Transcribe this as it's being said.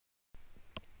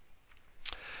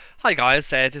Hi guys,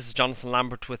 this is Jonathan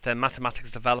Lambert with the Mathematics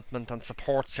Development and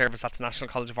Support Service at the National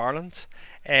College of Ireland.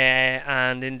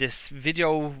 And in this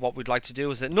video, what we'd like to do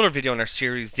is another video in our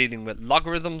series dealing with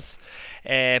logarithms.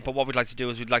 But what we'd like to do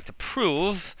is we'd like to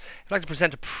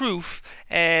present a proof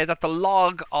that the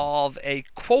log of a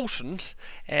quotient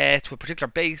to a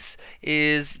particular base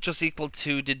is just equal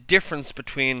to the difference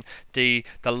between the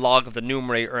log of the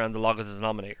numerator and the log of the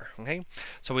denominator. Okay,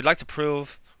 so we'd like to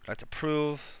prove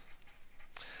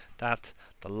that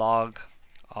the log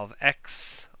of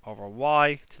x over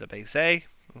y to the base a,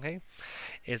 okay,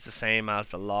 is the same as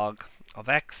the log of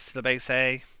x to the base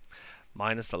a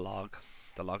minus the log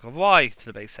of y to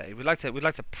the base a. We'd like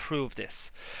to prove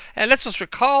this. And let's just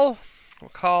recall,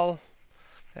 okay,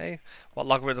 what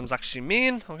logarithms actually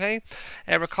mean. Okay,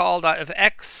 recall that if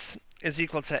x is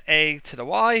equal to a to the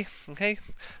y, okay,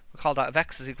 recall that if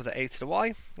x is equal to a to the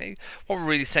y, okay, what we're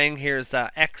really saying here is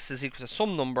that x is equal to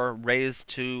some number raised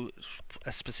to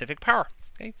a specific power.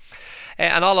 Okay,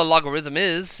 and all a logarithm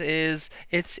is it's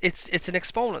an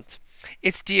exponent.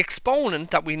 It's the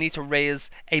exponent that we need to raise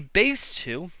a base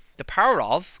to the power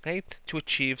of, okay, to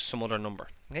achieve some other number.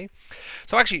 Okay,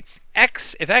 so actually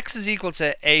if x is equal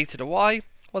to a to the y,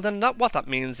 well then what that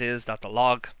means is that the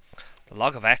log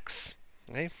of x,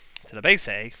 okay, to the base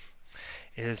a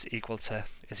is equal to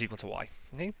y.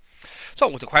 Okay, so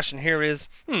the question here is,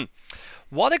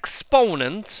 what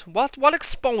exponent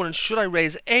should I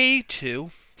raise a to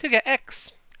get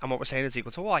x? And what we're saying is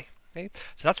equal to y. Okay,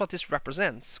 so that's what this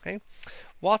represents. Okay,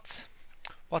 what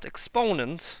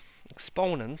exponent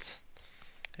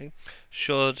okay,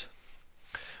 should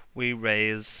we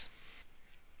raise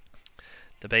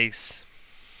the base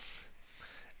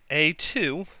a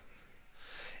to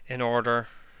in order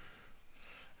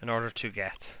to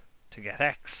get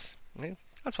x. Okay?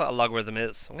 That's what a logarithm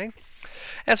is. Okay,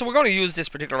 and so we're going to use this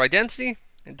particular identity.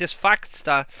 This fact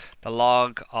that the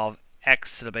log of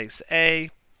x to the base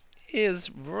a is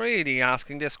really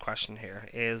asking this question here: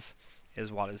 is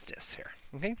what is this here?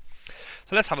 Okay,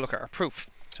 so let's have a look at our proof.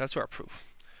 So let's do our proof.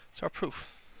 So our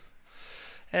proof.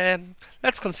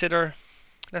 Let's consider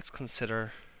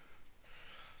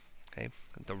okay,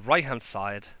 the right hand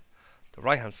side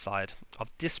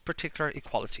of this particular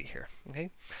equality here.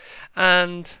 Okay,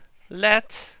 and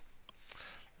let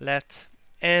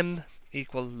m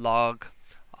equal log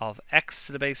of x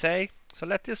to the base a. So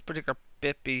let this particular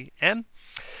bit be m,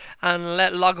 and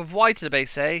let log of y to the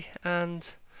base a, and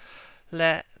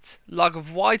let log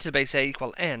of y to the base a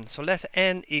equal n. So let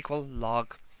n equal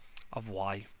log of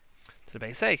y to the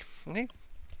base a. Okay,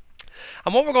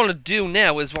 and what we're going to do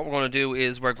now is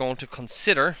we're going to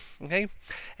consider, okay,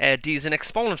 these in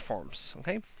exponent forms.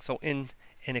 Okay, so in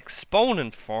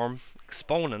exponent form,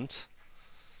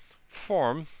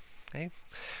 okay,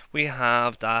 we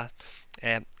have that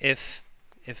if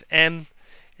m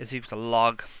is equal to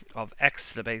log of x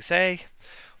to the base a,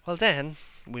 well then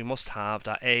we must have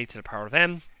that a to the power of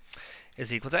m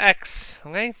is equal to x.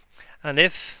 Okay, and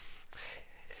if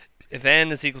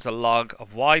n is equal to log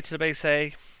of y to the base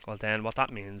a, well then what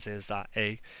that means is that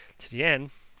a to the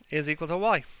n is equal to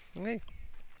y. Okay,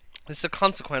 this is a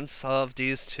consequence of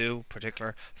these two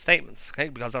particular statements. Okay,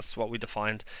 because that's what we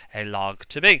defined a log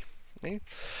to be. Okay,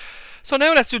 so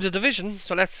now let's do the division.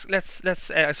 So let's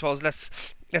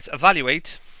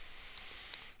evaluate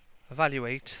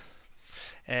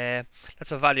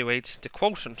the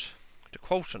quotient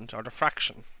or the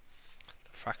fraction.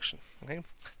 Okay,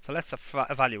 so let's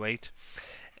evaluate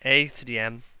a to the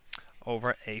m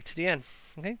over a to the n.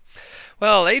 Okay,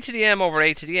 well, a to the m over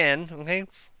a to the n, okay,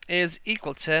 is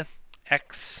equal to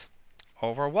x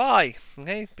over y.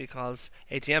 Okay, because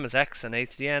a to the m is x and a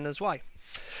to the n is y.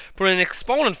 But in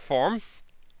exponent form,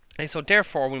 okay, so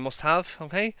therefore we must have,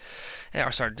 okay,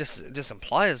 or sorry, this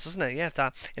implies, doesn't it? Yeah,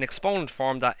 that in exponent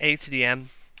form that a to the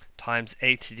m times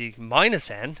a to the minus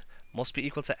n must be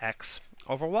equal to x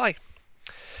over y.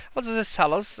 What does this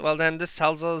tell us? Well, then this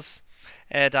tells us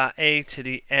that a to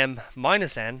the m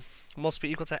minus n must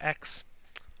be equal to x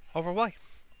over y.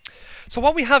 So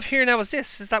what we have here now is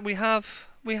that we have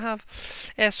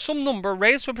some number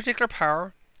raised to a particular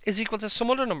power is equal to some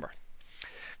other number.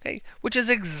 Okay, which is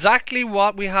exactly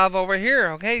what we have over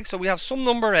here. Okay, so we have some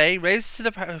number a raised to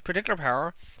the particular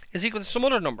power is equal to some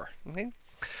other number. Okay,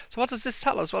 so what does this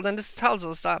tell us? Well, then this tells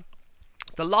us that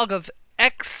the log of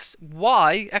x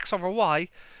over y,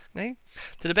 okay,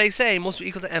 to the base a must be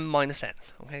equal to m minus n.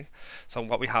 Okay, so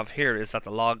what we have here is that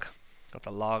the log of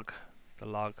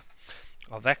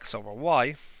x over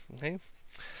y, okay,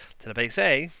 to the base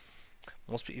a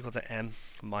must be equal to m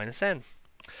minus n.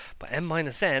 But m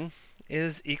minus n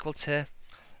is equal to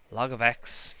log of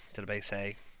x to the base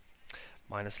a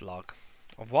minus log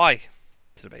of y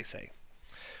to the base a,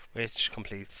 which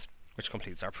completes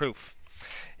our proof.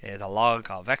 The log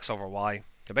of x over y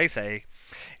to the base a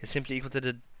is simply equal to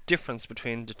the difference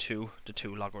between the two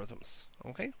logarithms.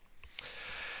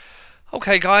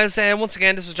 Okay, guys. Once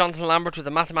again, this was Jonathan Lambert with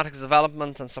the Mathematics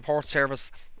Development and Support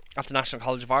Service at the National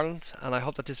College of Ireland, and I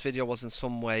hope that this video was in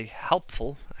some way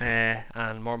helpful,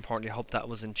 and more importantly, I hope that it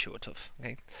was intuitive.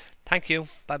 Okay, thank you.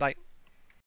 Bye bye.